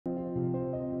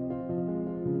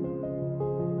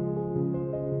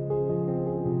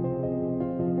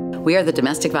We are the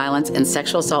Domestic Violence and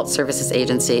Sexual Assault Services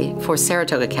Agency for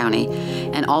Saratoga County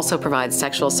and also provide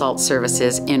sexual assault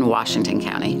services in Washington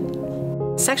County.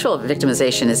 Sexual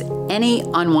victimization is any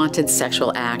unwanted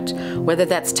sexual act, whether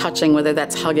that's touching, whether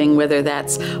that's hugging, whether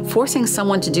that's forcing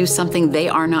someone to do something they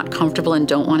are not comfortable and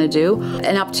don't want to do,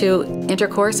 and up to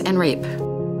intercourse and rape.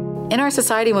 In our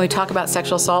society, when we talk about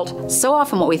sexual assault, so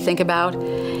often what we think about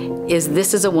is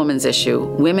this is a woman's issue,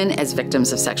 women as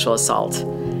victims of sexual assault.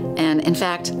 And in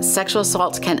fact, sexual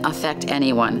assault can affect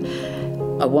anyone,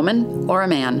 a woman or a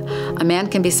man. A man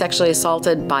can be sexually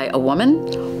assaulted by a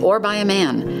woman or by a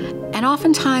man. And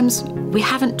oftentimes, we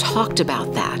haven't talked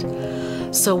about that.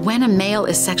 So when a male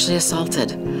is sexually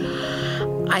assaulted,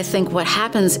 I think what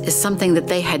happens is something that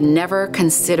they had never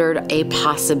considered a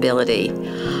possibility.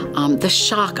 The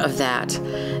shock of that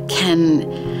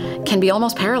can be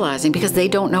almost paralyzing because they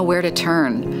don't know where to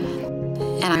turn.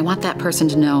 And I want that person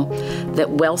to know that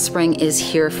Wellspring is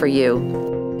here for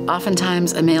you.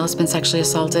 Oftentimes, a male has been sexually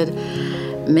assaulted,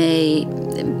 may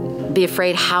be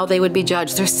afraid how they would be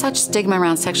judged. There's such stigma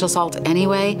around sexual assault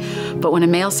anyway, but when a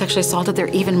male is sexually assaulted, they're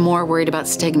even more worried about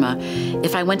stigma.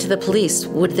 If I went to the police,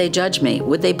 would they judge me?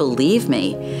 Would they believe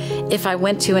me? If I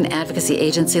went to an advocacy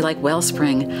agency like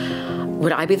Wellspring,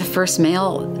 would I be the first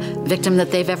male victim that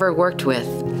they've ever worked with?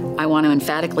 I want to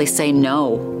emphatically say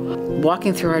no.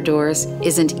 Walking through our doors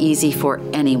isn't easy for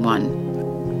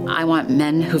anyone. I want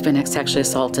men who've been sexually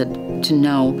assaulted to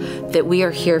know that we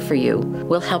are here for you.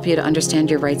 We'll help you to understand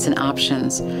your rights and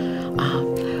options.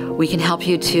 We can help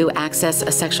you to access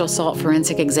a sexual assault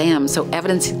forensic exam so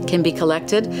evidence can be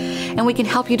collected, and we can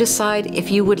help you decide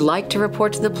if you would like to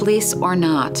report to the police or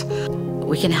not.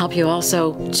 We can help you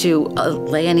also to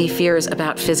allay any fears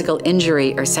about physical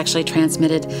injury or sexually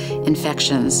transmitted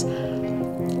infections.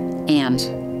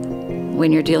 And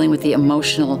when you're dealing with the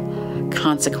emotional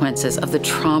consequences of the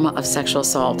trauma of sexual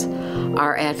assault,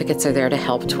 our advocates are there to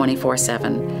help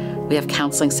 24/7. We have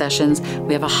counseling sessions.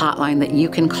 We have a hotline that you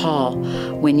can call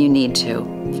when you need to.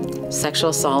 Sexual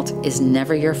assault is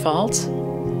never your fault,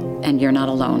 and you're not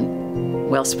alone.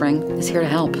 Wellspring is here to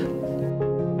help.